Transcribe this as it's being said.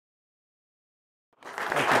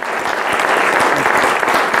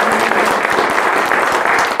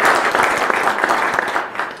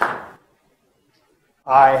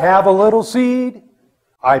I have a little seed.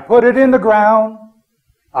 I put it in the ground.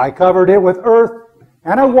 I covered it with earth,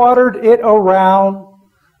 and I watered it around.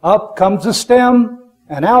 Up comes the stem,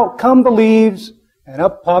 and out come the leaves, and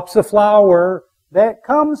up pops the flower that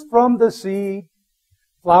comes from the seed.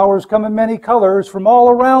 Flowers come in many colors from all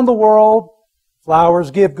around the world.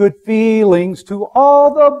 Flowers give good feelings to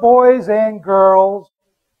all the boys and girls.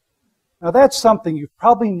 Now that's something you've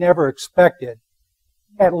probably never expected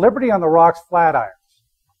at Liberty on the Rocks Flatirons.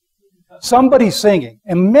 Somebody's singing,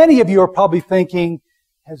 and many of you are probably thinking,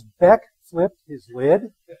 has Beck flipped his lid?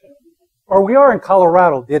 Or we are in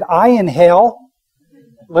Colorado. Did I inhale?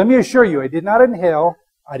 Let me assure you, I did not inhale.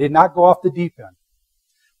 I did not go off the deep end.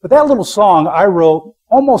 But that little song I wrote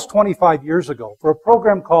almost 25 years ago for a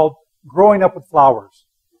program called Growing Up with Flowers,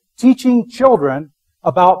 teaching children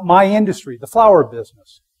about my industry, the flower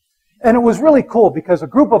business. And it was really cool because a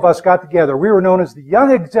group of us got together. We were known as the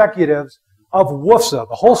Young Executives of WFSA,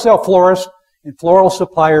 the Wholesale Florist and Floral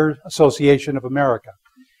Suppliers Association of America.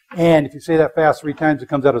 And if you say that fast 3 times, it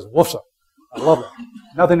comes out as WFSA. I love it.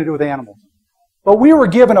 Nothing to do with animals. But we were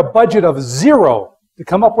given a budget of 0 to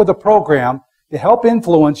come up with a program to help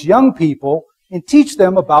influence young people and teach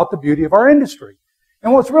them about the beauty of our industry.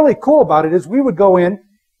 And what's really cool about it is we would go in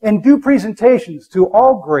and do presentations to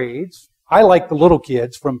all grades. I like the little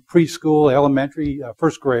kids from preschool, elementary,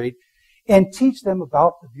 first grade, and teach them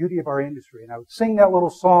about the beauty of our industry. And I would sing that little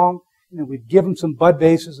song, and then we'd give them some bud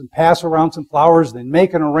vases and pass around some flowers, then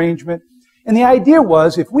make an arrangement. And the idea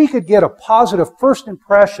was if we could get a positive first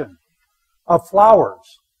impression of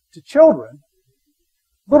flowers to children,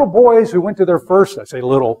 little boys who went to their first, I say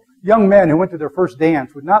little, young men who went to their first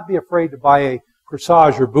dance would not be afraid to buy a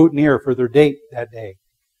corsage or boutonniere for their date that day.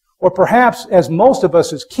 Or perhaps, as most of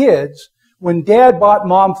us as kids, when Dad bought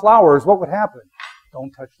Mom flowers, what would happen?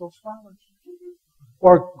 Don't touch those flowers.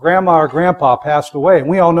 Or Grandma or Grandpa passed away. And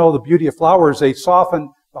we all know the beauty of flowers. They soften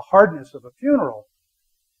the hardness of a funeral.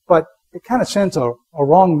 But it kind of sends a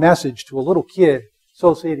wrong message to a little kid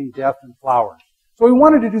associating death and flowers. So we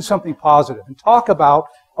wanted to do something positive and talk about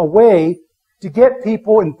a way to get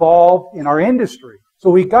people involved in our industry. So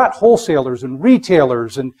we got wholesalers and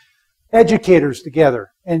retailers and educators together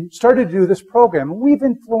and started to do this program. And we've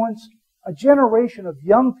influenced a generation of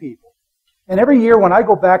young people. And every year when I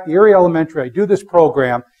go back to Erie Elementary, I do this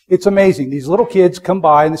program. It's amazing. These little kids come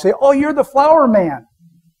by and they say, "Oh, you're the flower man."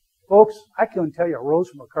 Folks, I couldn't tell you a rose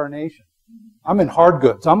from a carnation. I'm in hard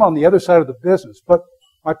goods. I'm on the other side of the business. But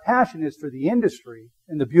my passion is for the industry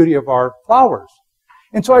and the beauty of our flowers.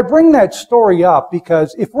 And so I bring that story up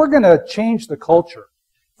because if we're going to change the culture,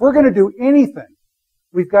 if we're going to do anything,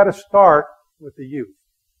 we've got to start with the youth.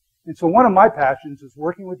 And so one of my passions is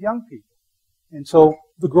working with young people. And so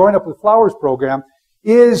the Growing Up with Flowers program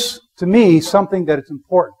is, to me, something that is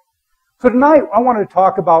important. So tonight, I wanted to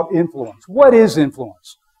talk about influence. What is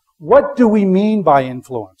influence? What do we mean by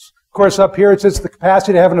influence? Of course, up here it says the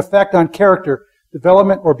capacity to have an effect on character,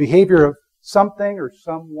 development, or behavior of something or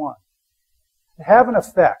someone. To have an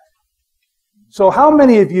effect. So how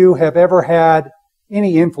many of you have ever had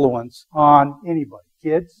any influence on anybody?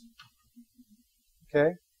 Kids?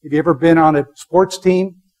 Okay. Have you ever been on a sports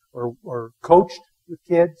team or coached with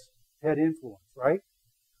kids? Had influence, right?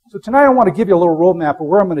 So tonight I want to give you a little roadmap of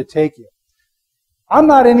where I'm going to take you. I'm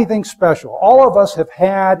not anything special. All of us have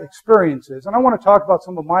had experiences, and I want to talk about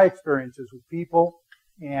some of my experiences with people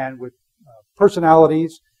and with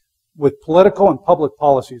personalities, with political and public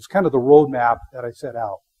policies, kind of the roadmap that I set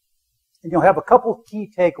out. And you'll have a couple of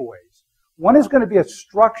key takeaways. One is going to be a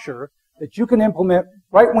structure that you can implement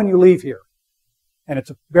right when you leave here. And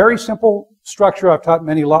it's a very simple structure. I've taught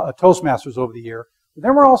many Toastmasters over the year. But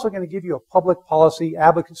then we're also going to give you a public policy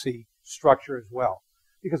advocacy structure as well.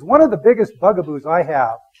 Because one of the biggest bugaboos I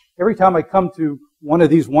have every time I come to one of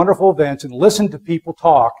these wonderful events and listen to people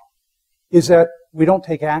talk is that we don't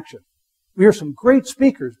take action. We hear some great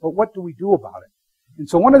speakers, but what do we do about it? And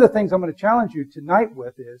so one of the things I'm going to challenge you tonight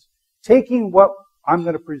with is taking what I'm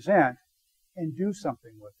going to present and do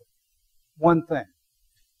something with it. One thing.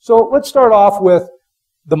 So let's start off with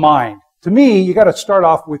the mind. To me, you got to start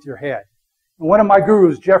off with your head. And one of my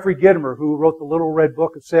gurus, Jeffrey Gitomer, who wrote the Little Red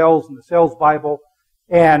Book of Sales and the Sales Bible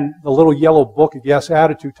and the Little Yellow Book of Yes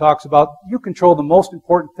Attitude, talks about you control the most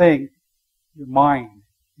important thing, your mind,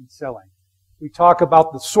 in selling. We talk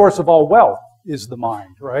about the source of all wealth is the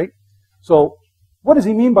mind, right? So what does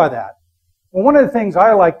he mean by that? Well, one of the things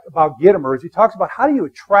I like about Gitomer is he talks about how do you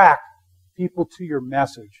attract people to your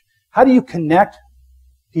message? How do you connect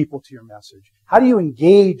people to your message? How do you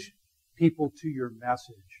engage people to your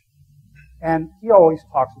message? And he always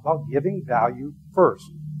talks about giving value first.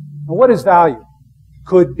 And what is value?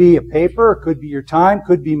 Could be a paper, could be your time,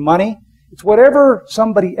 could be money. It's whatever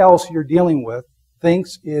somebody else you're dealing with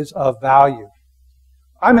thinks is of value.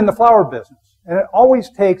 I'm in the flower business, and it always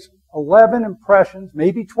takes 11 impressions,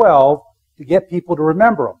 maybe 12, to get people to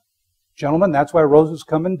remember them. Gentlemen, that's why roses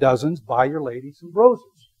come in dozens. Buy your lady some roses.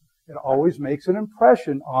 It always makes an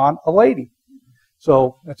impression on a lady.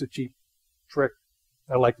 So that's a cheap trick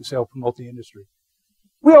I like to sell, promote the industry.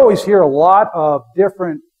 We always hear a lot of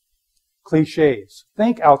different cliches.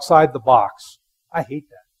 Think outside the box. I hate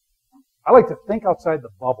that. I like to think outside the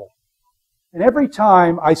bubble. And every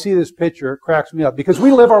time I see this picture, it cracks me up because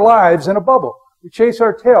we live our lives in a bubble. We chase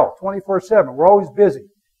our tail 24/7. We're always busy.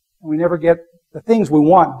 And we never get the things we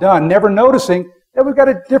want done, never noticing that we've got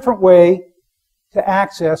a different way to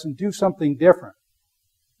access and do something different.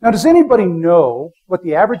 Now, does anybody know what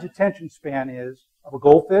the average attention span is of a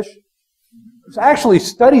goldfish? There's actually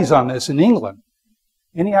studies on this in England.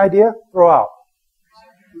 Any idea? Throw out.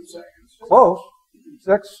 2 seconds. Close.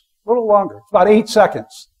 6, a little longer. It's about 8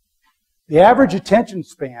 seconds. The average attention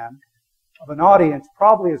span of an audience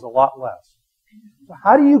probably is a lot less. So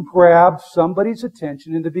how do you grab somebody's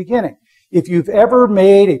attention in the beginning? If you've ever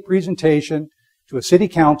made a presentation to a city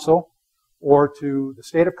council or to the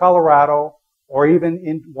state of Colorado or even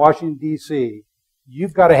in Washington, D.C.,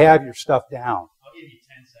 you've got to have your stuff down. I'll give you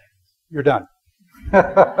 10 seconds. You're done.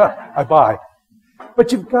 I buy.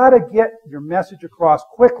 But you've got to get your message across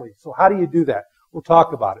quickly. So how do you do that? We'll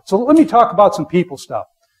talk about it. So let me talk about some people stuff.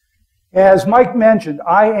 As Mike mentioned,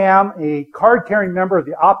 I am a card-carrying member of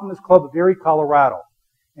the Optimist Club of Erie, Colorado.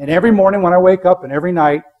 And every morning when I wake up and every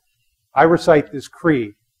night, I recite this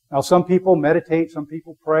creed. Now, some people meditate, some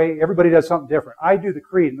people pray. Everybody does something different. I do the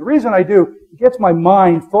creed. And the reason I do, it gets my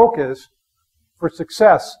mind focused for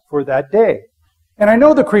success for that day. And I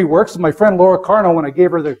know the creed works. My friend Laura Carno, when I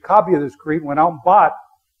gave her the copy of this creed, went out and bought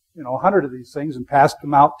 100 of these things and passed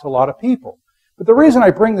them out to a lot of people. But the reason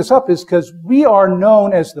I bring this up is because we are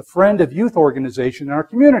known as the Friend of Youth organization in our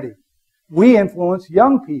community. We influence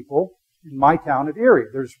young people in my town of Erie.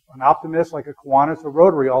 There's an Optimist like a Kiwanis, a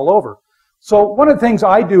Rotary all over. So one of the things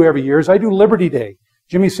I do every year is I do Liberty Day.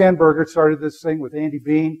 Jimmy Sandberger started this thing with Andy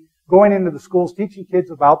Bean, going into the schools, teaching kids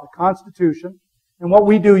about the Constitution. And what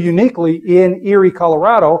we do uniquely in Erie,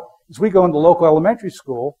 Colorado, is we go into local elementary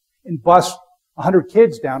school and bus 100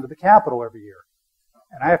 kids down to the Capitol every year.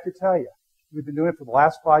 And I have to tell you, we've been doing it for the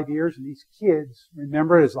last 5 years, and these kids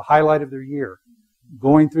remember it as the highlight of their year.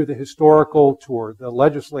 Going through the historical tour, the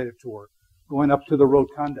legislative tour, going up to the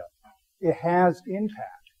rotunda. It has impact.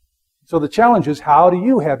 So the challenge is, how do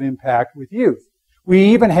you have impact with youth? We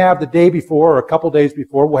even have the day before, or a couple days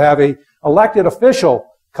before, we'll have an elected official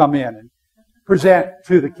come in and present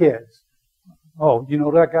to the kids. Oh, you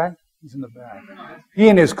know that guy? He's in the back. He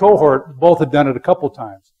and his cohort both have done it a couple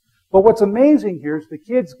times. But what's amazing here is the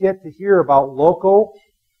kids get to hear about local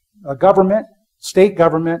government, state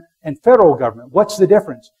government, and federal government. What's the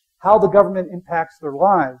difference? How the government impacts their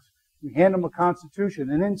lives. We hand them a constitution,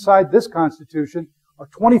 and inside this constitution are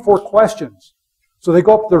 24 questions. So they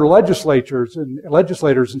go up to their legislators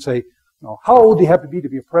and say, how old do you have to be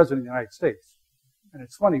a president of the United States? And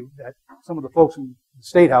it's funny that some of the folks in the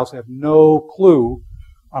State House have no clue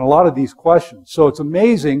on a lot of these questions. So it's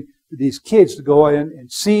amazing for these kids to go in and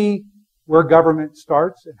see where government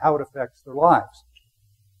starts and how it affects their lives.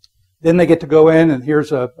 Then they get to go in, and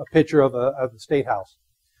here's a picture of the State House.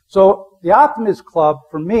 So the Optimist Club,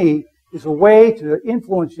 for me, is a way to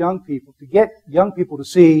influence young people, to get young people to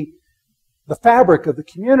see the fabric of the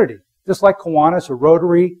community, just like Kiwanis or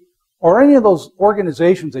Rotary or any of those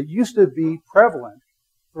organizations that used to be prevalent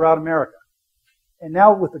throughout America. And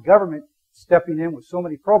now with the government stepping in with so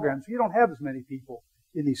many programs, you don't have as many people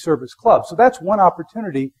in these service clubs. So that's one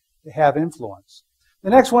opportunity to have influence. The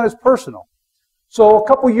next one is personal. So a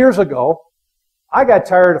couple years ago, I got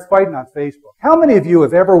tired of fighting on Facebook. How many of you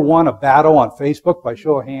have ever won a battle on Facebook by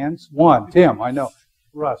show of hands? One. Tim, I know.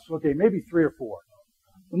 Russ. Okay, maybe 3 or 4.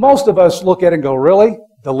 Most of us look at it and go, really?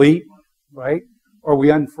 Delete, right? Or we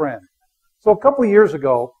unfriend. So a couple years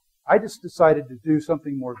ago, I just decided to do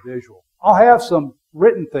something more visual. I'll have some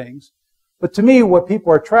written things, but to me, what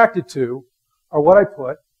people are attracted to are what I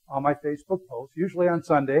put on my Facebook posts, usually on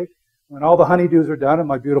Sunday, when all the honeydews are done and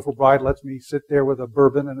my beautiful bride lets me sit there with a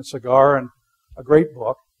bourbon and a cigar and a great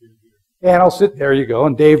book. And I'll sit there, you go,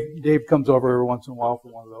 and Dave comes over every once in a while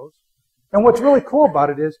for one of those. And what's really cool about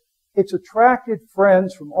it is it's attracted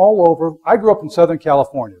friends from all over. I grew up in Southern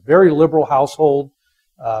California, very liberal household.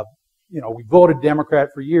 We voted Democrat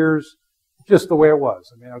for years, just the way it was.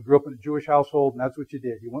 I mean, I grew up in a Jewish household, and that's what you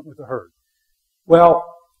did. You went with the herd. Well,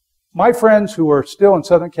 my friends who are still in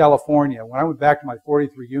Southern California, when I went back to my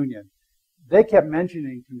 40th reunion, they kept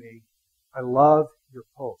mentioning to me, I love your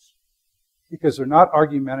posts because they're not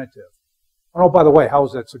argumentative. Oh, by the way, how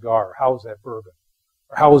was that cigar? Or how was that bourbon?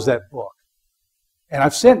 Or how was that book? And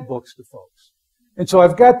I've sent books to folks. And so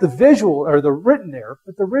I've got the visual or the written there,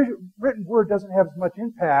 but the written word doesn't have as much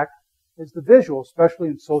impact as the visual, especially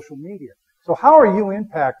in social media. So how are you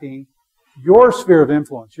impacting your sphere of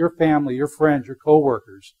influence, your family, your friends, your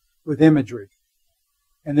coworkers with imagery?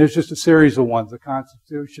 And there's just a series of ones. The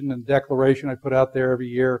Constitution and Declaration I put out there every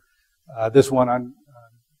year. This one on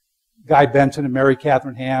Guy Benson and Mary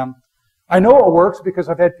Catherine Ham. I know it works because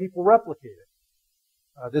I've had people replicate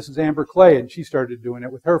it. This is Amber Clay, and she started doing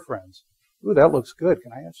it with her friends. Ooh, that looks good.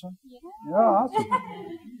 Can I have some? Yeah, awesome.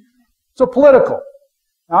 So political.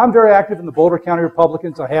 Now, I'm very active in the Boulder County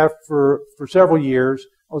Republicans. I have for several years.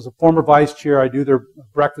 I was a former vice chair. I do their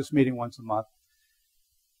breakfast meeting once a month.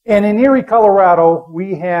 And in Erie, Colorado,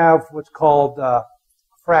 we have what's called a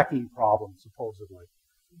fracking problem, supposedly.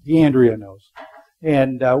 DeAndrea knows.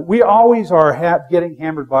 And we always are getting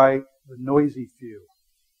hammered by the noisy few.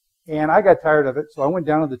 And I got tired of it, so I went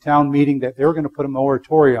down to the town meeting that they were going to put a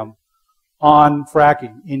moratorium on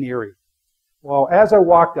fracking in Erie. Well, as I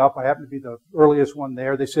walked up, I happened to be the earliest one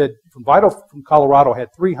there. They said from Colorado had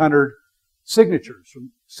 300 signatures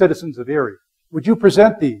from citizens of Erie. Would you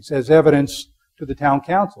present these as evidence to the town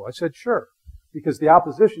council? I said, sure, because the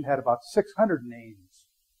opposition had about 600 names,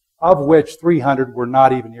 of which 300 were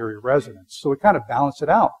not even Erie residents. So it kind of balanced it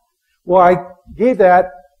out. Well, I gave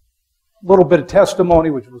that little bit of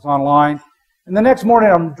testimony, which was online. And the next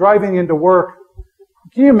morning, I'm driving into work.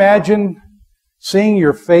 Can you imagine seeing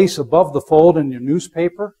your face above the fold in your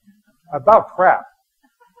newspaper? About crap.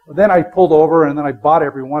 Well, then I pulled over, and then I bought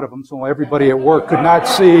every one of them, so everybody at work could not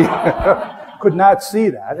see could not see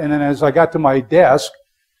that. And then as I got to my desk,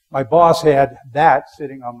 my boss had that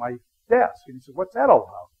sitting on my desk. And he said, what's that all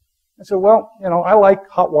about? I said, well, I like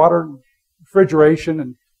hot water and refrigeration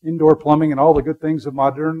and indoor plumbing and all the good things of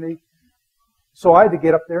modernity. So I had to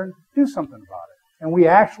get up there and do something about it. And we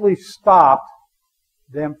actually stopped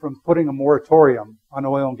them from putting a moratorium on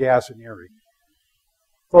oil and gas in Erie.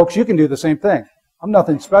 Folks, you can do the same thing. I'm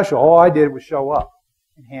nothing special. All I did was show up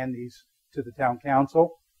and hand these to the town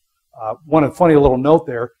council. One funny little note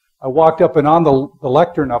there. I walked up and on the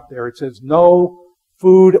lectern up there, it says no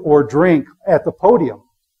food or drink at the podium.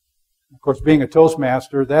 Of course, being a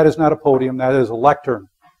Toastmaster, that is not a podium, that is a lectern.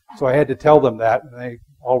 So I had to tell them that, and they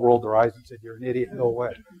all rolled their eyes and said, you're an idiot, go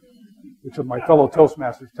away. Which my fellow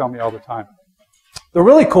Toastmasters tell me all the time. The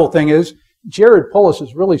really cool thing is, Jared Polis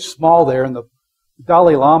is really small there, and the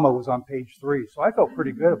Dalai Lama was on page 3, so I felt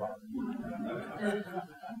pretty good about it.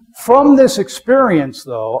 From this experience,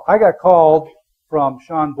 though, I got called from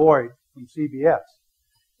Sean Boyd from CBS,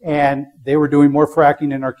 and they were doing more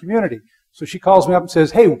fracking in our community. So she calls me up and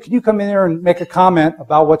says, hey, can you come in there and make a comment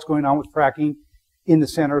about what's going on with fracking in the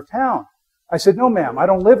center of town? I said, no, ma'am, I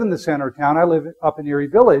don't live in the center of town. I live up in Erie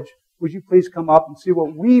Village. Would you please come up and see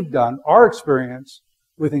what we've done, our experience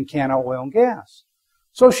with Encana Oil and Gas?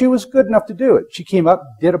 So she was good enough to do it. She came up,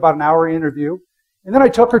 did about an hour interview, and then I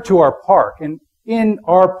took her to our park. And in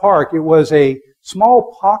our park, it was a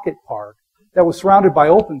small pocket park that was surrounded by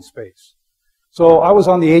open space. So I was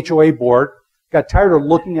on the HOA board, got tired of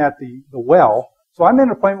looking at the well, so I made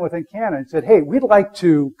an appointment with Encana and said, hey, we'd like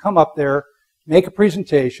to come up there, make a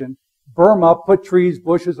presentation, berm up, put trees,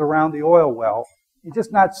 bushes around the oil well, and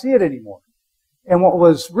just not see it anymore. And what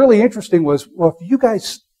was really interesting was, well, if you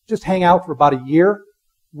guys just hang out for about a year,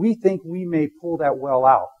 we think we may pull that well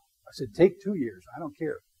out. I said, take 2 years. I don't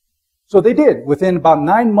care. So they did. Within about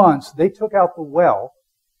 9 months, they took out the well.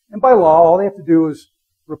 And by law, all they have to do is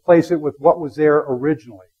replace it with what was there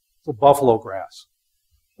originally. So buffalo grass.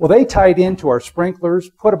 Well, they tied into our sprinklers,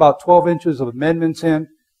 put about 12 inches of amendments in,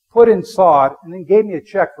 put in sod, and then gave me a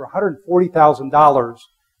check for $140,000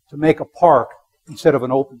 to make a park instead of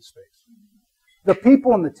an open space. The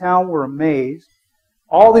people in the town were amazed.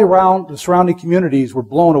 All the surrounding communities were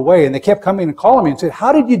blown away, and they kept coming and calling me and said,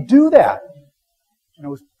 how did you do that? And it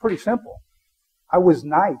was pretty simple. I was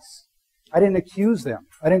nice. I didn't accuse them.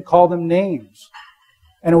 I didn't call them names.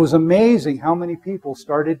 And it was amazing how many people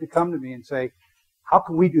started to come to me and say, how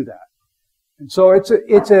can we do that? And so it's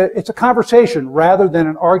a conversation rather than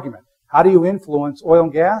an argument. How do you influence oil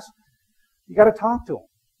and gas? You got to talk to them.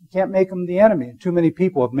 You can't make them the enemy, and too many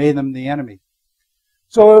people have made them the enemy.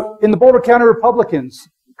 So in the Boulder County Republicans,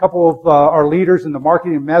 a couple of our leaders in the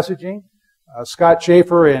marketing and messaging, Scott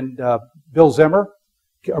Schaefer and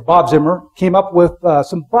Bob Zimmer, came up with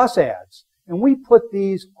some bus ads. And we put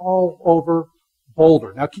these all over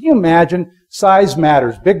Boulder. Now, can you imagine? Size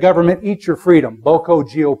matters. Big government, eat your freedom.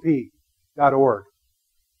 BOCOGOP.org.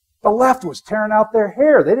 The left was tearing out their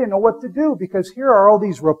hair. They didn't know what to do because here are all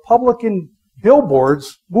these Republican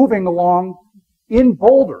billboards moving along in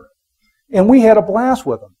Boulder. And we had a blast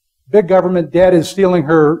with them. Big government debt is stealing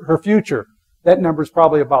her future. That number is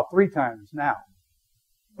probably about 3 times now.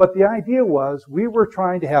 But the idea was we were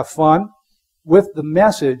trying to have fun with the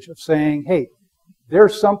message of saying, hey,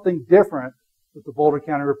 there's something different with the Boulder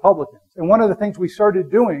County Republicans. And one of the things we started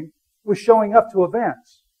doing was showing up to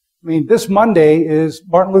events. I mean, this Monday is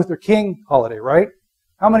Martin Luther King holiday, right?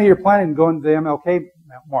 How many are planning on going to the MLK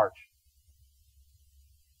March?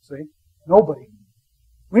 See? Nobody.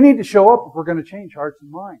 We need to show up if we're going to change hearts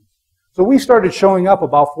and minds. So we started showing up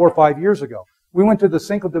about 4 or 5 years ago. We went to the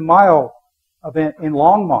Cinco de Mayo event in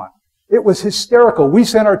Longmont. It was hysterical. We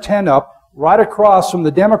sent our tent up right across from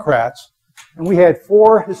the Democrats, and we had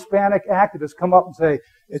 4 Hispanic activists come up and say,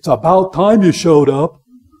 it's about time you showed up.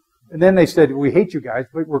 And then they said, we hate you guys,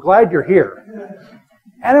 but we're glad you're here.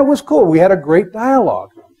 And it was cool. We had a great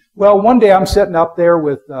dialogue. Well, one day I'm sitting up there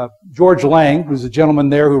with George Lang, who's a gentleman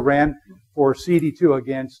there who ran for CD2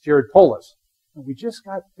 against Jared Polis. And we just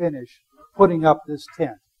got finished putting up this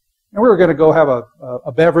tent. And we were going to go have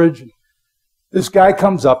a beverage. And this guy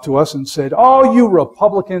comes up to us and said, oh, you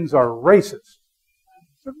Republicans are racist.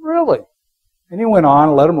 I said, really? And he went on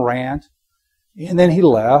and let him rant. And then he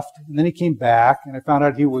left. And then he came back. And I found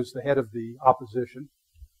out he was the head of the opposition.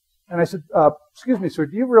 And I said, excuse me, sir,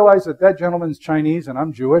 do you realize that that gentleman's Chinese and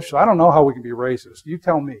I'm Jewish? So I don't know how we can be racist. You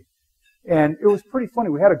tell me. And it was pretty funny.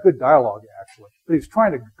 We had a good dialogue, actually. But he was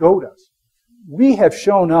trying to goad us. We have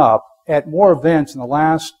shown up at more events in the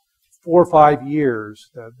last 4 or 5 years,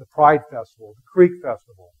 the Pride Festival, the Creek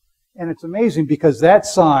Festival. And it's amazing because that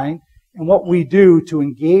sign and what we do to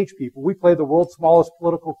engage people, we play the world's smallest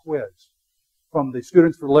political quiz from the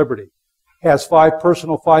Students for Liberty. Has 5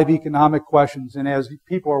 personal, 5 economic questions. And as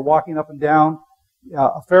people are walking up and down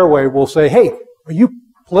a fairway, we'll say, hey, are you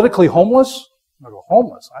politically homeless? And I go,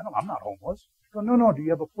 homeless? I'm not homeless. I go, no, do you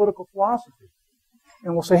have a political philosophy?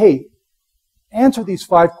 And we'll say, hey, answer these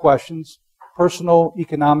 5 questions, personal,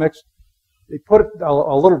 economics. They put a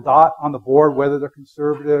little dot on the board, whether they're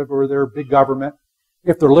conservative or they're big government,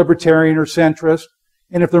 if they're libertarian or centrist.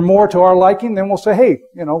 And if they're more to our liking, then we'll say, hey,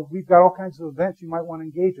 we've got all kinds of events you might want to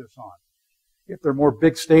engage us on. If they're more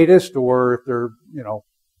big statist or if they're,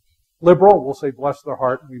 liberal, we'll say bless their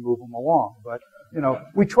heart and we move them along. But,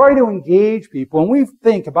 we try to engage people, and we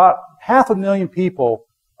think about 500,000 people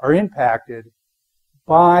are impacted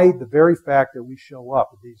by the very fact that we show up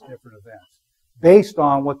at these different events, based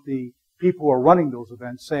on what the people who are running those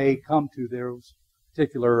events say come to those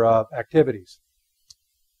particular activities.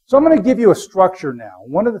 So I'm going to give you a structure now.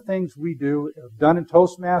 One of the things we do, I've done in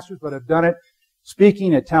Toastmasters, but I've done it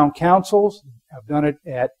speaking at town councils, I've done it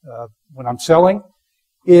at when I'm selling,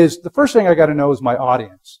 is the first thing I got to know is my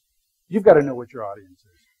audience. You've got to know what your audience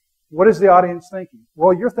is. What is the audience thinking?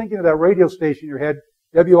 Well, you're thinking of that radio station in your head,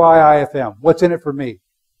 WIIFM. What's in it for me?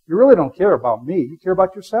 You really don't care about me. You care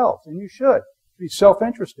about yourself, and you should be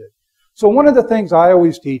self-interested. So one of the things I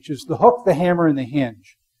always teach is the hook, the hammer, and the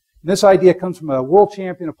hinge. And this idea comes from a world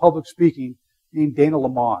champion of public speaking named Dana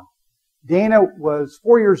Lamont. Dana was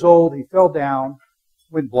 4 years old. He fell down,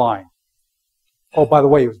 went blind. Oh, by the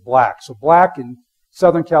way, he was black. So black in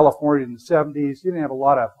Southern California in the 70s, he didn't have a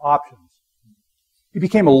lot of options. He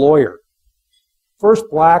became a lawyer. First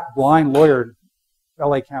black blind lawyer in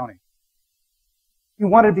LA County. He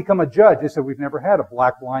wanted to become a judge. They said, we've never had a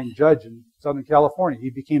black blind judge in Southern California.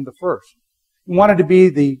 He became the first. He wanted to be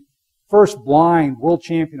the first blind world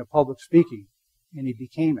champion of public speaking, and he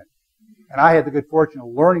became it. And I had the good fortune of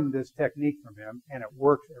learning this technique from him, and it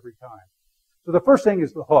works every time. So the first thing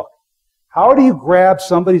is the hook. How do you grab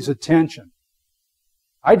somebody's attention?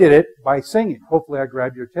 I did it by singing. Hopefully I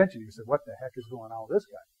grabbed your attention. You said, what the heck is going on with this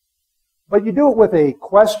guy? But you do it with a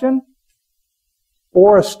question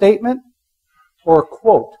or a statement or a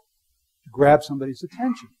quote to grab somebody's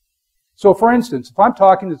attention. So for instance, if I'm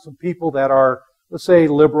talking to some people that are, let's say,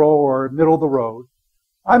 liberal or middle of the road,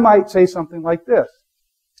 I might say something like this.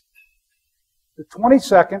 The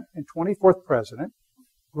 22nd and 24th president,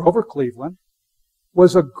 Grover Cleveland,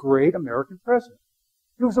 was a great American president.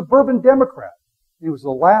 He was a bourbon Democrat. He was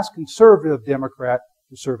the last conservative Democrat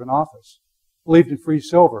to serve in office. Believed in free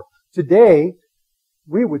silver. Today,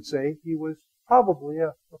 we would say he was probably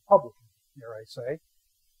a Republican, dare I say.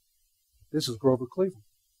 This is Grover Cleveland.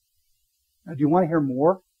 Now, do you want to hear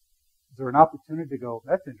more? Is there an opportunity to go,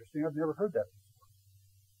 that's interesting, I've never heard that before.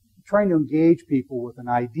 I'm trying to engage people with an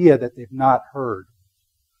idea that they've not heard.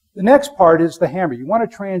 The next part is the hammer. You want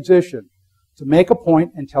to transition to make a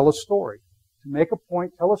point and tell a story. To make a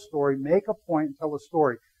point, tell a story, make a point, and tell a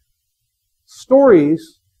story.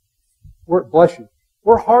 Stories bless you,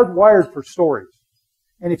 we're hardwired for stories.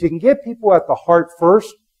 And if you can get people at the heart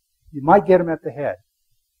first, you might get them at the head.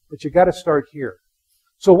 But you got to start here.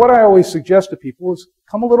 So what I always suggest to people is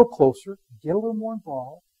come a little closer, get a little more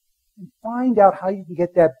involved, and find out how you can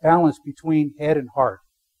get that balance between head and heart.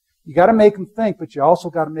 You got to make them think, but you also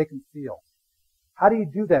got to make them feel. How do you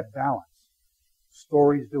do that balance?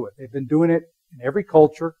 Stories do it. They've been doing it in every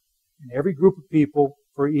culture, in every group of people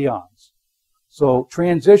for eons. So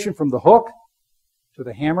transition from the hook to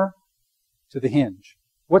the hammer to the hinge.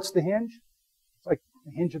 What's the hinge? It's like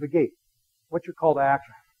the hinge of the gate. What's your call to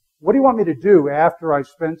action? What do you want me to do after I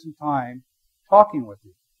spend some time talking with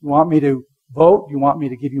you? You want me to vote? You want me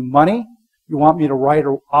to give you money? You want me to write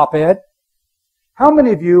an op-ed? How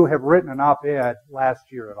many of you have written an op-ed last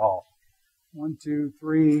year at all? 1, 2,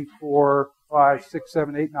 3, 4, 5, 6,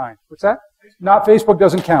 7, 8, 9. What's that? Not Facebook,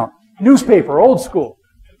 doesn't count. Newspaper, old school.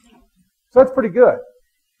 So that's pretty good.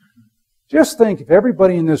 Just think if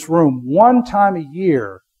everybody in this room one time a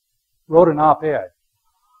year wrote an op-ed,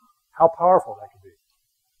 how powerful that could be.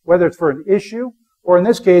 Whether it's for an issue, or in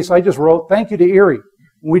this case, I just wrote, thank you to Erie.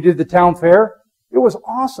 When we did the town fair, it was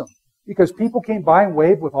awesome because people came by and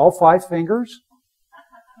waved with all 5 fingers.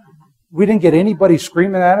 We didn't get anybody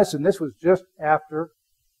screaming at us, and this was just after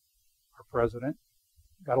our president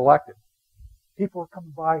got elected. People were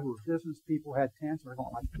coming by who were business people, had tents, and were going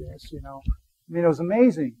like this, you know. I mean, it was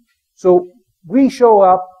amazing. So we show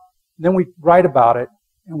up, then we write about it,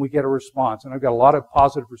 and we get a response. And I've got a lot of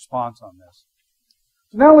positive response on this.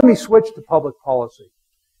 So now let me switch to public policy.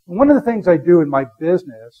 And one of the things I do in my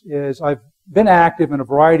business is I've been active in a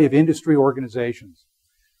variety of industry organizations.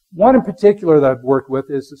 One in particular that I've worked with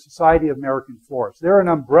is the Society of American Florists. They're an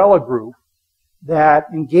umbrella group that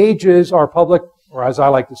engages our public, or as I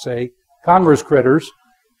like to say, Congress critters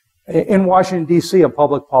in Washington, D.C. on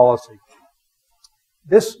public policy.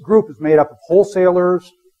 This group is made up of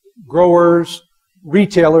wholesalers, growers,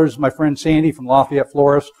 retailers, my friend Sandy from Lafayette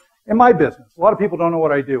Florist, and my business. A lot of people don't know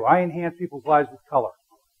what I do. I enhance people's lives with color.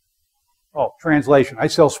 Oh, translation. I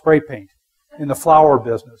sell spray paint in the flower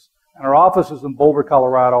business. And our office is in Boulder,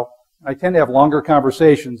 Colorado. And I tend to have longer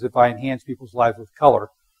conversations if I enhance people's lives with color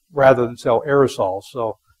rather than sell aerosols.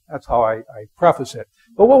 So that's how I preface it.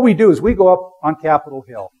 But what we do is we go up on Capitol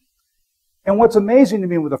Hill. And what's amazing to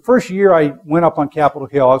me, with the first year I went up on Capitol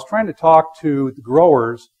Hill, I was trying to talk to the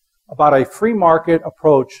growers about a free market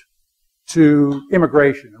approach to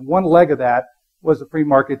immigration. And one leg of that was a free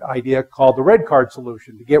market idea called the red card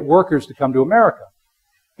solution, to get workers to come to America.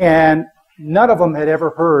 And none of them had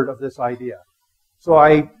ever heard of this idea. So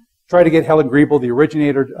I tried to get Helen Griebel, the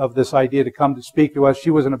originator of this idea, to come to speak to us. She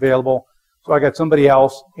wasn't available, so I got somebody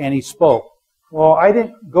else, and he spoke. Well, I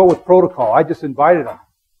didn't go with protocol. I just invited him.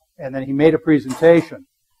 And then he made a presentation.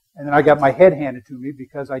 And then I got my head handed to me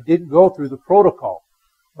because I didn't go through the protocol.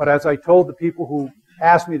 But as I told the people who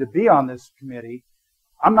asked me to be on this committee,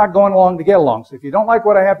 I'm not going along to get along. So if you don't like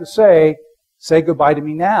what I have to say goodbye to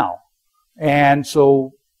me now. And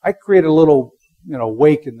so I created a little,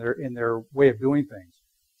 wake in their way of doing things.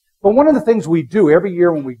 But one of the things we do every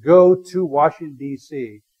year when we go to Washington,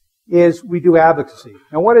 D.C., is we do advocacy.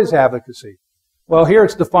 Now, what is advocacy? Well, here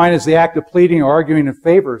it's defined as the act of pleading or arguing in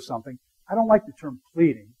favor of something. I don't like the term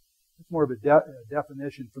pleading. It's more of a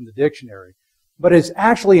definition from the dictionary. But it's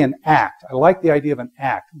actually an act. I like the idea of an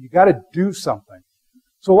act. You got to do something.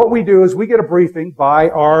 So what we do is we get a briefing by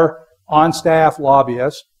our on-staff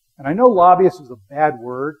lobbyists. And I know lobbyist is a bad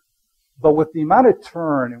word, but with the amount of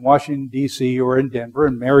turn in Washington, D.C. or in Denver,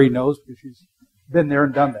 and Mary knows because she's been there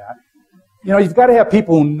and done that, you've got to have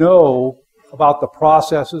people who know about the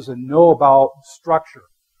processes and know about structure.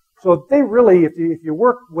 So they really, if you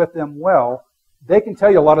work with them well, they can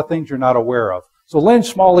tell you a lot of things you're not aware of. So Lynn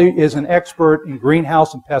Smalley is an expert in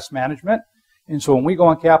greenhouse and pest management. And so when we go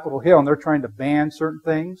on Capitol Hill and they're trying to ban certain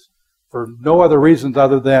things for no other reasons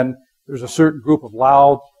other than there's a certain group of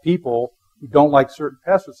loud people who don't like certain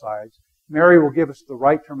pesticides, Mary will give us the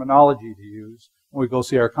right terminology to use when we go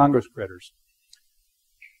see our Congress critters.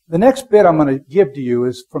 The next bit I'm going to give to you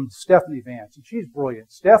is from Stephanie Vance, and she's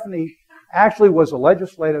brilliant. Stephanie actually was a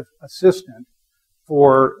legislative assistant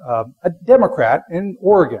for a Democrat in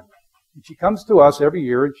Oregon. And she comes to us every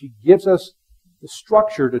year and she gives us the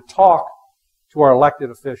structure to talk to our elected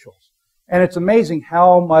officials. And it's amazing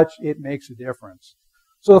how much it makes a difference.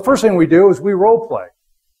 So the first thing we do is we role play.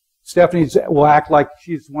 Stephanie will act like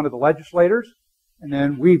she's one of the legislators, and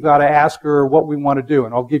then we've got to ask her what we want to do,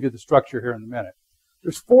 and I'll give you the structure here in a minute.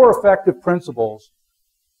 There's 4 effective principles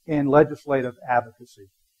in legislative advocacy.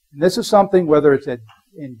 And this is something, whether it's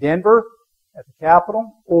in Denver, at the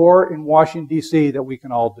Capitol, or in Washington, D.C., that we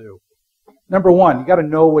can all do. Number one, you got to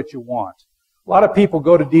know what you want. A lot of people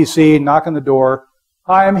go to D.C., knock on the door.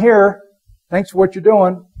 Hi, I'm here. Thanks for what you're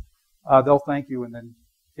doing. They'll thank you and then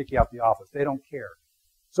kick you out the office. They don't care.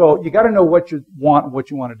 So you got to know what you want and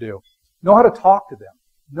what you want to do. Know how to talk to them.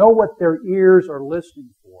 Know what their ears are listening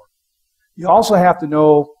for. You also have to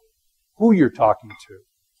know who you're talking to.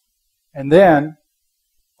 And then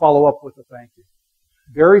follow up with a thank you.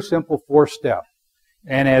 Very simple 4-step.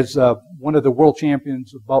 And as one of the world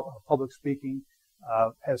champions of public speaking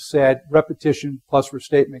has said, repetition plus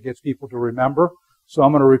restatement gets people to remember. So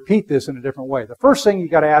I'm going to repeat this in a different way. The first thing you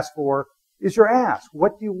got to ask for is your ask.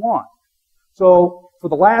 What do you want? So for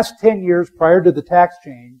the last 10 years prior to the tax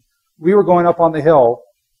change, we were going up on the Hill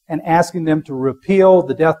and asking them to repeal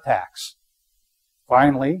the death tax.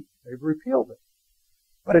 Finally, they've repealed it.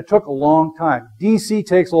 But it took a long time. D.C.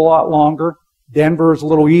 takes a lot longer. Denver is a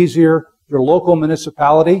little easier. Your local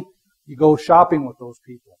municipality, you go shopping with those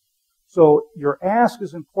people. So your ask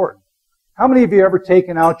is important. How many of you ever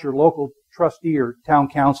taken out your local trustee or town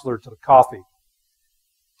councilor to the coffee?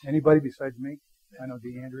 Anybody besides me? I know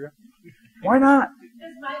DeAndrea. Why not?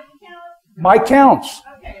 Does Mike count? Mike counts.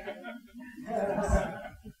 Okay.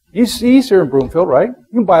 He's here in Broomfield, right?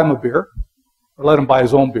 You can buy him a beer or let him buy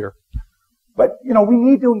his own beer. But, we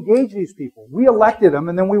need to engage these people. We elected them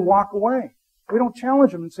and then we walk away. We don't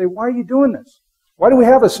challenge them and say, why are you doing this? Why do we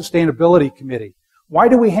have a sustainability committee? Why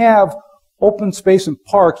do we have open space and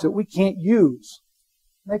parks that we can't use?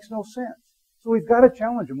 It makes no sense. So we've got to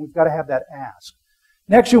challenge them. We've got to have that ask.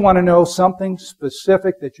 Next, you want to know something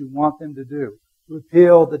specific that you want them to do.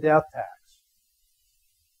 Repeal the death tax.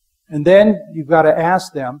 And then you've got to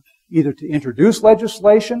ask them either to introduce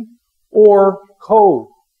legislation or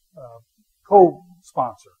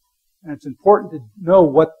co-sponsor. And it's important to know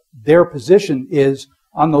what their position is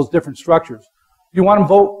on those different structures. Do you want them to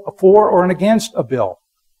vote for or against a bill?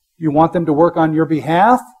 Do you want them to work on your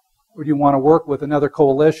behalf, or do you want to work with another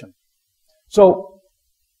coalition? So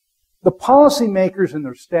the policymakers and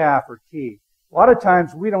their staff are key. A lot of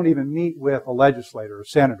times we don't even meet with a legislator or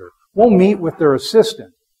senator. We'll meet with their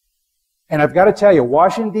assistant. And I've got to tell you,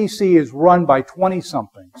 Washington, D.C. is run by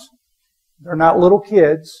 20-somethings. They're not little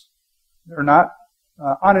kids. They're not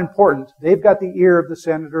unimportant. They've got the ear of the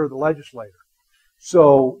senator or the legislator.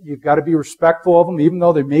 So you've got to be respectful of them, even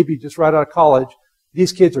though they may be just right out of college.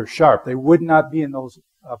 These kids are sharp. They would not be in those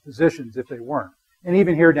positions if they weren't. And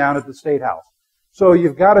even here down at the State House. So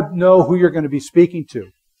you've got to know who you're going to be speaking to.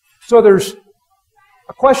 So there's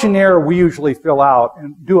a questionnaire we usually fill out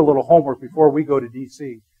and do a little homework before we go to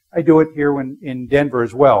D.C. I do it here in Denver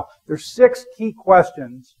as well. There's 6 key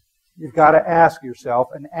questions you've got to ask yourself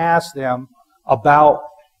and ask them about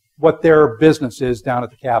what their business is down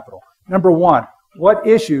at the Capitol. Number 1, what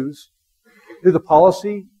issues do the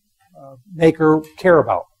policy maker care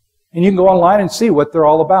about? And you can go online and see what they're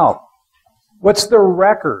all about. What's their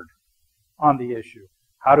record on the issue?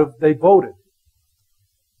 How have they voted?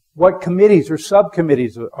 What committees or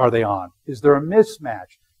subcommittees are they on? Is there a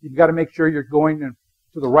mismatch? You've got to make sure you're going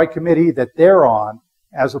to the right committee that they're on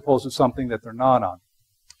as opposed to something that they're not on.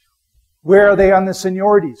 Where are they on the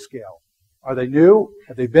seniority scale? Are they new?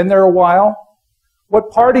 Have they been there a while? What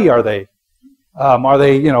party are they? Are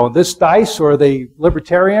they, this dice, or are they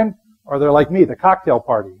libertarian? Or they're like me, the cocktail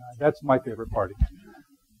party. That's my favorite party.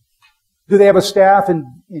 Do they have a staff in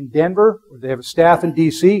Denver? Or do they have a staff in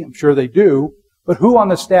D.C.? I'm sure they do. But who on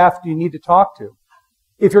the staff do you need to talk to?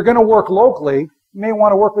 If you're going to work locally, you may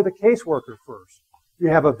want to work with a caseworker first. If you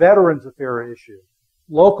have a Veterans Affairs issue,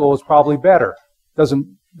 local is probably better.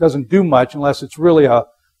 Doesn't do much unless it's really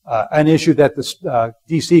an issue that the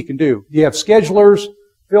D.C. can do. You have schedulers,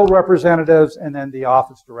 field representatives, and then the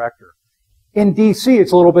office director. In D.C.,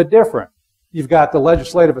 it's a little bit different. You've got the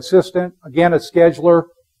legislative assistant, again, a scheduler,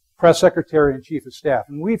 press secretary, and chief of staff.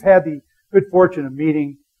 And we've had the good fortune of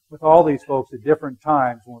meeting with all these folks at different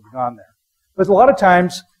times when we've gone there. But a lot of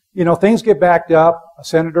times, things get backed up. A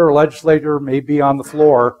senator or legislator may be on the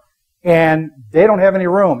floor, and they don't have any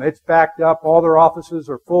room. It's backed up. All their offices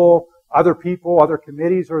are full. Other people, other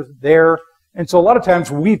committees are there. And so a lot of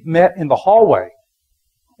times we've met in the hallway,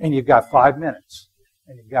 and you've got 5 minutes,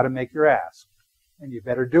 and you've got to make your ask. And you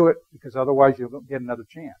better do it, because otherwise you'll get another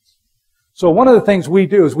chance. So one of the things we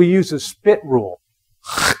do is we use a spit rule.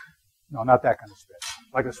 No, not that kind of spit.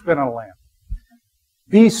 Like a spit on a lamp.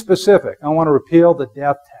 Be specific. I want to repeal the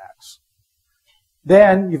death tax.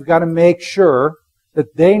 Then you've got to make sure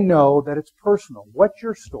that they know that it's personal. What's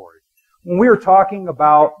your story? When we were talking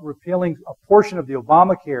about repealing a portion of the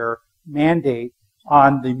Obamacare mandate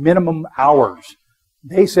on the minimum hours,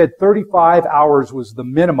 they said 35 hours was the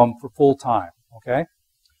minimum for full time. Okay?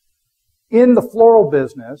 In the floral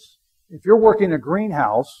business, If you're working in a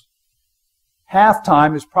greenhouse, half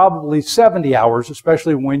time is probably 70 hours,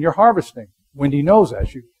 especially when you're harvesting. Wendy knows that.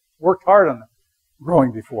 She worked hard on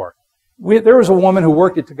growing before. There was a woman who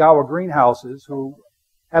worked at Tagawa Greenhouses who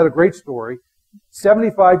had a great story.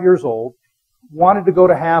 75 years old, wanted to go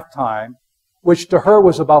to half-time, which to her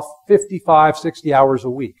was about 55, 60 hours a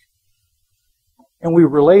week. And we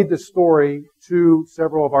relayed this story to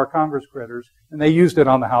several of our Congress critters, and they used it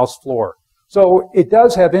on the House floor. So it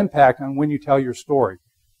does have impact on when you tell your story.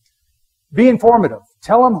 Be informative.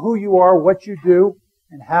 Tell them who you are, what you do,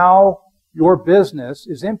 and how your business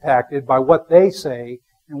is impacted by what they say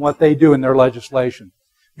and what they do in their legislation.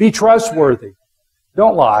 Be trustworthy.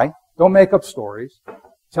 Don't lie. Don't make up stories.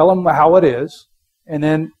 Tell them how it is, and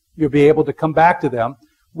then you'll be able to come back to them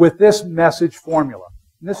with this message formula.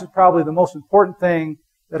 And this is probably the most important thing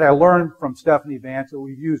that I learned from Stephanie Vance that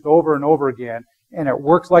we've used over and over again, and it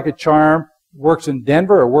works like a charm. It works in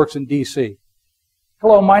Denver. It works in D.C.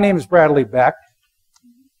 Hello, my name is Bradley Beck.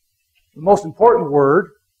 The most important word,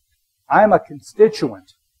 I'm a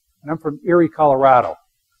constituent, and I'm from Erie, Colorado.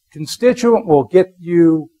 Constituent will get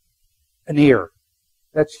you an ear.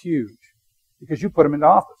 That's huge because you put them into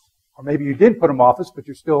office. Or maybe you did put them in office, but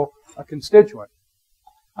you're still a constituent.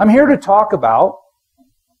 I'm here to talk about,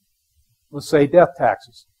 let's say, death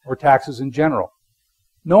taxes or taxes in general.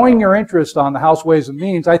 Knowing your interest on the House Ways and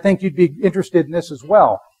Means, I think you'd be interested in this as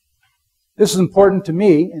well. This is important to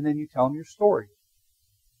me, and then you tell them your story.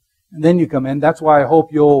 And then you come in. That's why I hope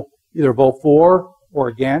you'll either vote for or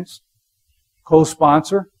against,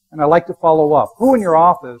 co-sponsor, and I like to follow up. Who in your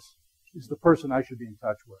office is the person I should be in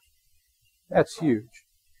touch with? That's huge.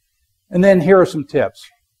 And then here are some tips.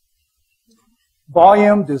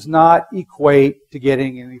 Volume does not equate to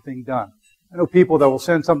getting anything done. I know people that will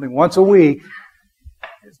send something once a week.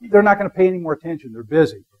 They're not going to pay any more attention. They're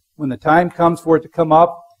busy. When the time comes for it to come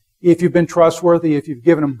up, if you've been trustworthy, if you've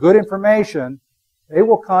given them good information, they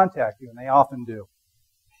will contact you, and they often do.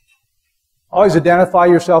 Always identify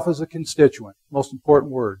yourself as a constituent. Most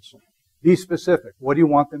important words. Be specific. What do you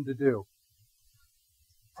want them to do?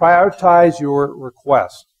 Prioritize your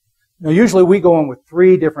request. Now, usually we go in with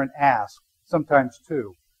 3 different asks, sometimes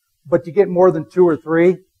 2. But to get more than 2 or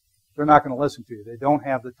 3, they're not going to listen to you. They don't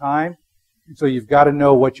have the time. And so you've got to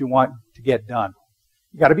know what you want to get done.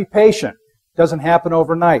 You've got to be patient. It doesn't happen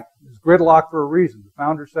overnight. There's gridlock for a reason. The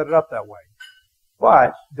founder set it up that way.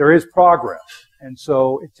 But there is progress. And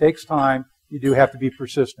so it takes time. You do have to be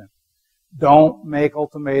persistent. Don't make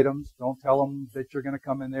ultimatums. Don't tell them that you're going to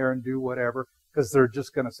come in there and do whatever, because they're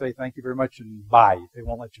just going to say thank you very much and bye. They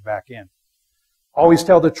won't let you back in. Always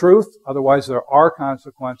tell the truth. Otherwise, there are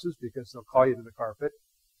consequences because they'll call you to the carpet.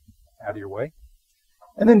 Out of your way.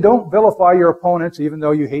 And then don't vilify your opponents, even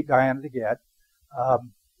though you hate Diana DeGette.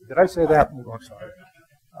 Did I say that? Oh, sorry.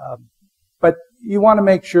 But you want to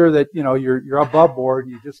make sure that you're above board.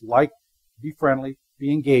 You just be friendly,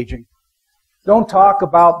 be engaging. Don't talk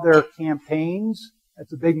about their campaigns.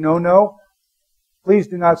 That's a big no-no. Please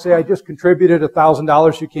do not say, I just contributed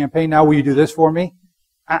 $1,000 to your campaign. Now will you do this for me?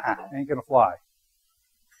 Ain't going to fly.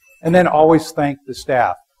 And then always thank the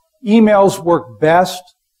staff. Emails work best.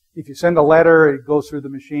 If you send a letter, it goes through the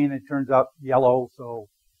machine. It turns out yellow. So,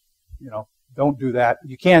 don't do that.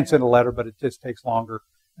 You can send a letter, but it just takes longer.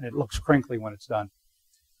 And it looks crinkly when it's done.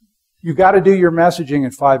 You've got to do your messaging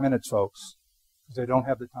in 5 minutes, folks, because they don't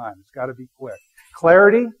have the time. It's got to be quick.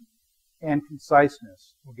 Clarity and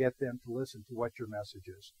conciseness will get them to listen to what your message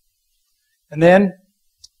is. And then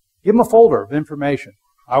give them a folder of information.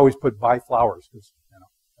 I always put buy flowers because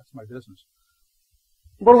that's my business.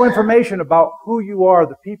 A little information about who you are,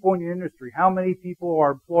 the people in your industry, how many people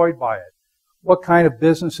are employed by it, what kind of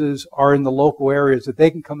businesses are in the local areas that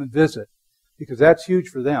they can come and visit, because that's huge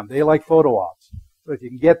for them. They like photo ops. So if you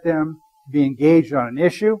can get them to be engaged on an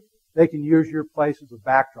issue, they can use your place as a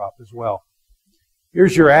backdrop as well.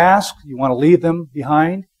 Here's your ask. You want to leave them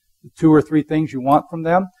behind, the 2 or 3 things you want from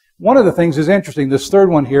them. One of the things is interesting. This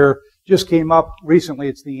third one here just came up recently.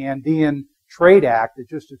 It's the Andean Trade Act that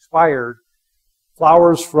just expired.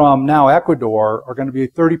 Flowers from now Ecuador are going to be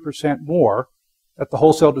 30% more that the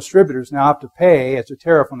wholesale distributors now have to pay as a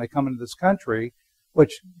tariff when they come into this country,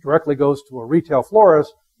 which directly goes to a retail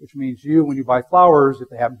florist, which means you, when you buy flowers, if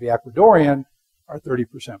they happen to be Ecuadorian, are 30%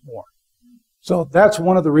 more. So that's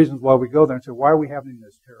one of the reasons why we go there and say, why are we having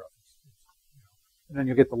this tariff? And then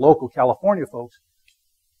you'll get the local California folks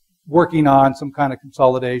working on some kind of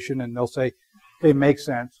consolidation, and they'll say, it makes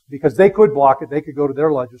sense, because they could block it. They could go to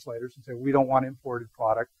their legislators and say, we don't want imported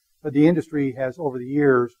product. But the industry has, over the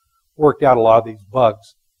years, worked out a lot of these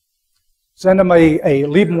bugs. Send them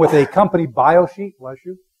leave them with a company bio sheet, bless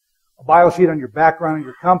you, a bio sheet on your background in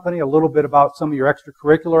your company, a little bit about some of your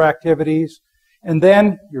extracurricular activities, and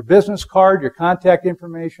then your business card, your contact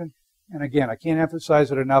information. And again, I can't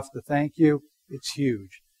emphasize it enough, the thank you. It's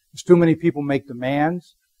huge. There's too many people make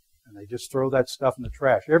demands, and they just throw that stuff in the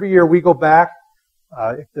trash. Every year we go back,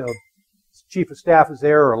 if the chief of staff is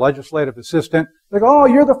there or a legislative assistant, they go, oh,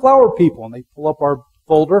 you're the flower people. And they pull up our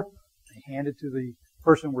folder, they hand it to the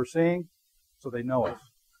person we're seeing so they know us.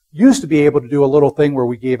 Used to be able to do a little thing where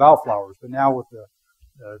we gave out flowers, but now with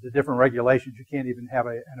the different regulations, you can't even have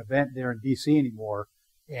an event there in D.C. anymore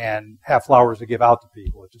and have flowers to give out to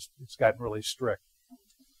people. It's gotten really strict.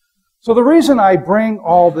 So the reason I bring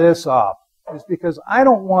all this up is because I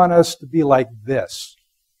don't want us to be like this,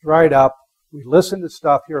 dried up. We listen to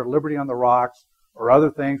stuff here at Liberty on the Rocks or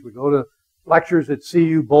other things. We go to lectures at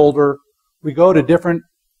CU Boulder. We go to different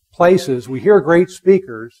places. We hear great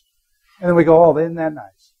speakers. And then we go, oh, isn't that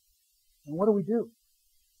nice? And what do we do?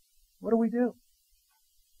 What do we do?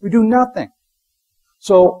 We do nothing.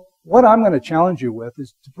 So what I'm going to challenge you with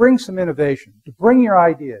is to bring some innovation, to bring your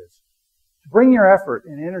ideas, to bring your effort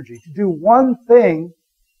and energy, to do one thing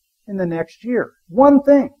in the next year. One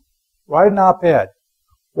thing. Write an op-ed.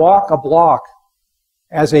 Walk a block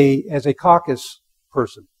as a caucus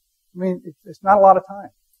person. I mean, it's not a lot of time.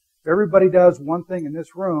 If everybody does one thing in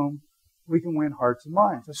this room, we can win hearts and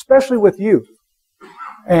minds, especially with youth.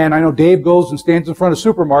 And I know Dave goes and stands in front of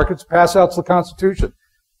supermarkets, pass out the Constitution.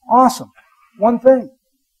 Awesome. One thing.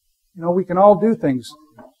 You know, we can all do things.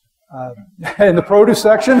 In the produce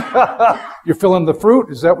section, you're filling the fruit.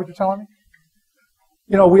 Is that what you're telling me?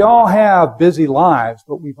 You know, we all have busy lives,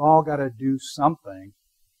 but we've all got to do something.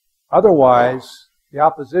 Otherwise, the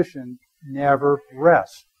opposition never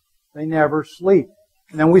rests. They never sleep.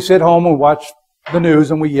 And then we sit home and watch the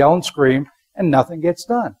news and we yell and scream and nothing gets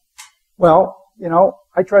done. Well, you know,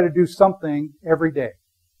 I try to do something every day.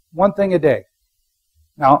 One thing a day.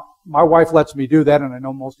 Now, my wife lets me do that, and I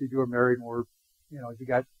know most of you are married and you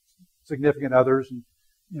got significant others and,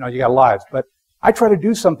 you got lives. But I try to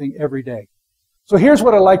do something every day. So here's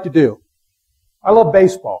what I like to do. I love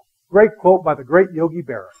baseball. Great quote by the great Yogi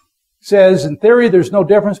Berra. Says, in theory, there's no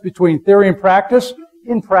difference between theory and practice.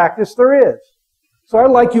 In practice, there is. So I'd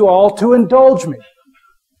like you all to indulge me.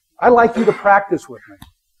 I'd like you to practice with me.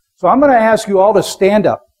 So I'm going to ask you all to stand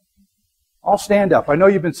up. All stand up. I know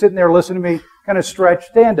you've been sitting there listening to me kind of stretch.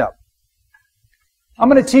 Stand up. I'm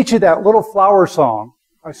going to teach you that little flower song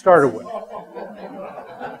I started with.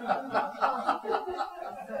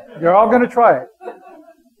 You're all going to try it.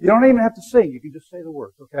 You don't even have to sing. You can just say the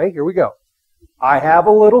words. Okay, here we go. I have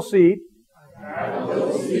a little seed.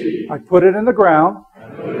 I put it in the ground.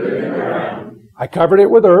 I covered it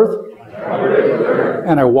with earth.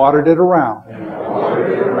 And I watered it around.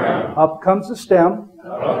 Up comes the stem.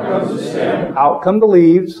 Out come the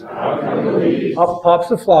leaves. Up pops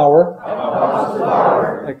the flower.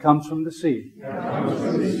 That comes from the seed.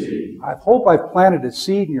 I hope I've planted a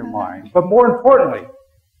seed in your mind. But more importantly,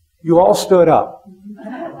 you all stood up.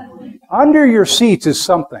 Under your seats is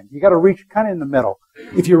something. You got to reach kind of in the middle.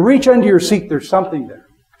 If you reach under your seat, there's something there.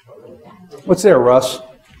 What's there, Russ?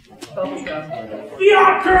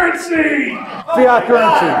 Fiat currency! Fiat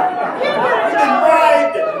currency.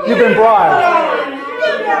 You've been bribed.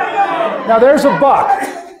 Now there's a buck.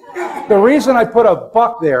 The reason I put a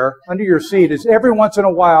buck there under your seat is every once in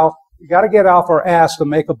a while, you got to get off our ass to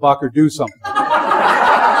make a buck or do something.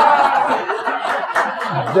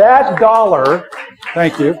 That dollar,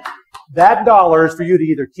 thank you, that dollar is for you to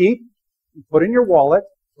either keep and put in your wallet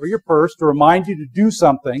or your purse to remind you to do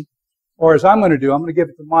something, or as I'm going to do, I'm going to give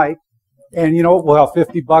it to Mike, and we'll have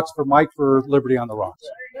 $50 for Mike for Liberty on the Rocks.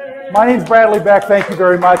 My name's Bradley Beck. Thank you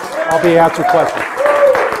very much. I'll be answering questions.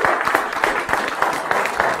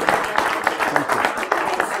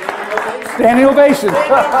 Standing ovation.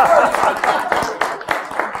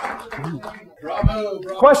 Bravo.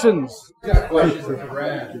 Questions? Got questions for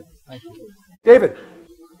Brad. Thank you. David.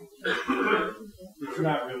 It's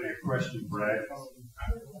not really a question, Brad.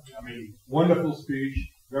 I mean, wonderful speech,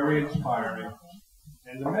 very inspiring.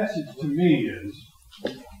 And the message to me is,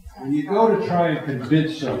 when you go to try and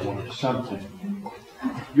convince someone of something,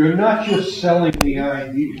 you're not just selling the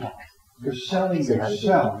idea, you're selling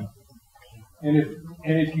yourself. And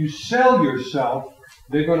if you sell yourself,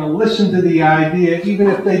 they're going to listen to the idea even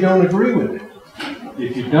if they don't agree with it.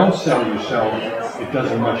 If you don't sell yourself, it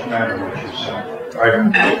doesn't much matter what you sell. Right.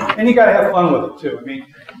 And you got to have fun with it, too. I mean,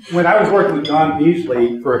 when I was working with Don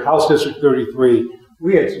Beasley for House District 33,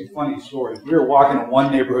 we had some funny stories. We were walking in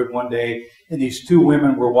one neighborhood one day, and these two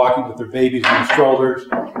women were walking with their babies on their shoulders.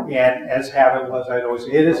 And as habit was, I'd always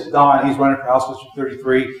say, hey, this is Don. He's running for House District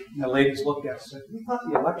 33. And the ladies looked at us and said, we thought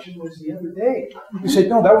the election was the other day. We said,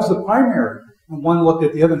 no, that was the primary. And one looked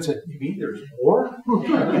at the other and said, you mean there's more?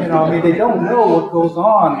 They don't know what goes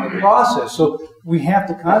on in the process. So we have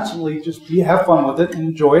to constantly just have fun with it and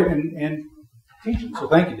enjoy it and teach it. So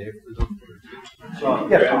thank you, Dave. So,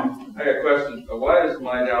 yeah, Tom. I got a question. Why does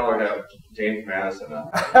my dollar have James Madison on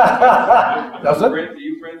it? Does it? Do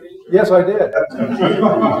you print these? Yes, I did.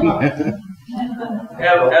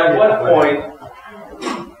 At what point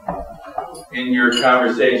in your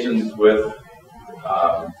conversations with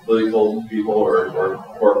political people or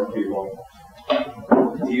corporate people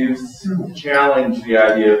do you challenge the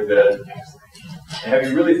idea that, have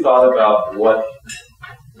you really thought about what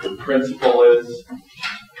the principle is?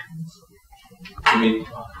 I mean,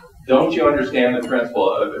 don't you understand the principle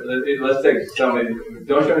of, let's take somebody,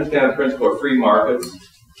 don't you understand the principle of free markets?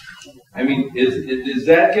 I mean, is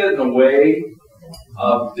that getting away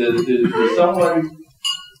of, does someone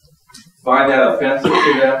find that offensive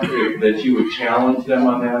to them, that you would challenge them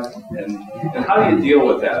on that? And how do you deal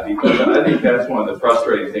with that? Because I think that's one of the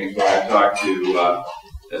frustrating things when I talk to,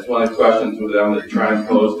 that's one of the questions with them that try and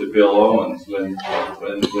pose to Bill Owens when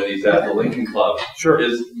he's at the Lincoln Club. Sure.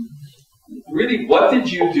 Is really, what did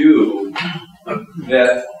you do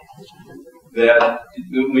that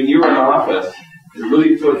when you were in office to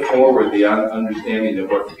really put forward the understanding of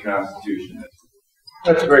what the Constitution is?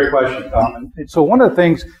 That's a great question, Tom. And so one of the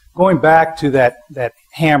things, going back to that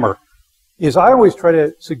hammer, is I always try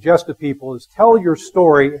to suggest to people is tell your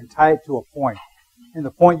story and tie it to a point. And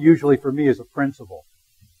the point usually for me is a principle.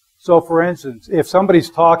 So for instance, if somebody's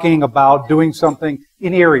talking about doing something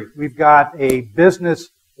in Erie, we've got a business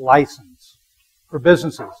license for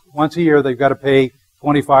businesses. Once a year, they've got to pay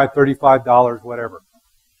 $25, $35, whatever.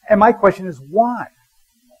 And my question is, why?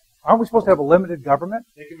 Aren't we supposed to have a limited government?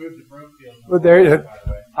 They can move to Broomfield. Well,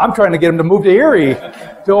 I'm trying to get them to move to Erie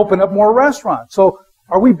to open up more restaurants. So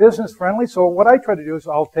are we business friendly? So what I try to do is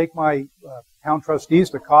I'll take my town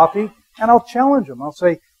trustees to coffee and I'll challenge them. I'll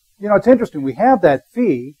say, it's interesting. We have that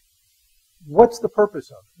fee. What's the purpose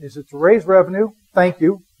of it? Is it to raise revenue? Thank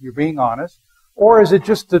you. You're being honest. Or is it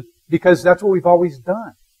just because that's what we've always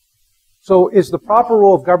done? So is the proper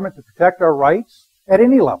role of government to protect our rights at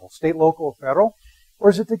any level, state, local, or federal? Or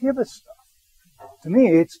is it to give us stuff? To me,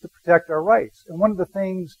 it's to protect our rights. And one of the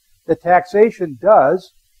things that taxation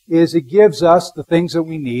does is it gives us the things that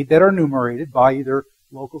we need that are enumerated by either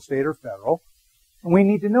local, state, or federal. And we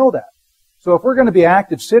need to know that. So if we're going to be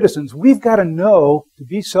active citizens, we've got to know to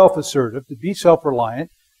be self-assertive, to be self-reliant,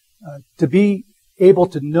 to be able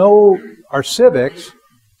to know our civics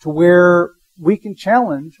to where we can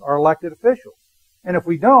challenge our elected officials. And if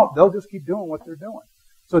we don't, they'll just keep doing what they're doing.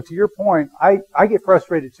 So to your point, I get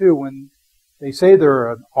frustrated too when they say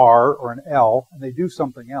they're an R or an L and they do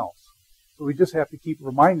something else. So we just have to keep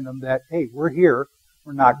reminding them that, hey, we're here,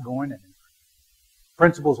 we're not going anywhere.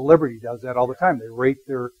 Principles of Liberty does that all the time. They rate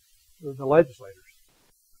the legislators.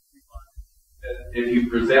 If you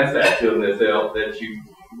present that to them,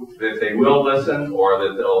 that they will listen, or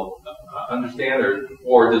that they'll understand,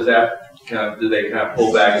 or does that do they kind of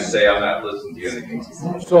pull back and say, I'm not listening to you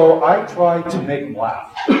anymore? So I try to make them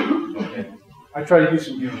laugh. Okay. I try to use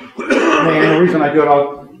some humor. And the reason I do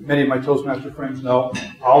it, many of my Toastmaster friends know,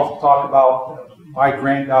 I'll talk about my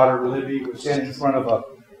granddaughter, Libby, was standing in front of a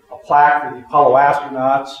plaque for the Apollo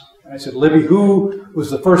astronauts. And I said, Libby, who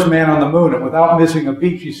was the first man on the moon? And without missing a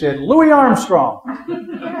beat, she said, Louis Armstrong.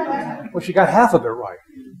 Well, she got half of it right.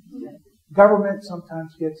 Government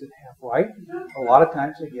sometimes gets it half right. A lot of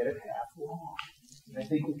times they get it half wrong. And I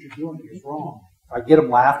think what you're doing is wrong. If I get them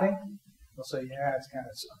laughing, they'll say, yeah, it's kind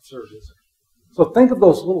of absurd, isn't it? So think of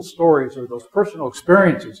those little stories or those personal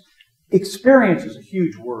experiences. Experience is a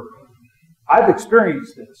huge word. I've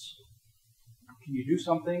experienced this. Can you do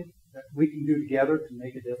something that we can do together to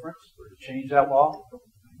make a difference or to change that law?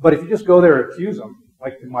 But if you just go there and accuse them,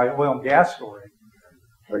 like in my oil and gas story,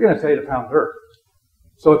 they're going to tell you to pound dirt.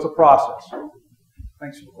 So it's a process.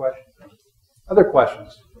 Thanks for the question. Other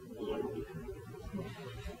questions?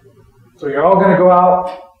 So you're all going to go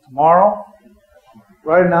out tomorrow,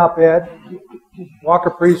 write an op-ed, walk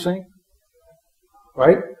a precinct,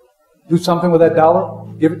 right? Do something with that dollar,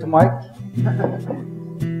 give it to Mike.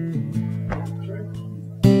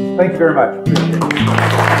 Thank you very much. Appreciate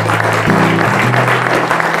it.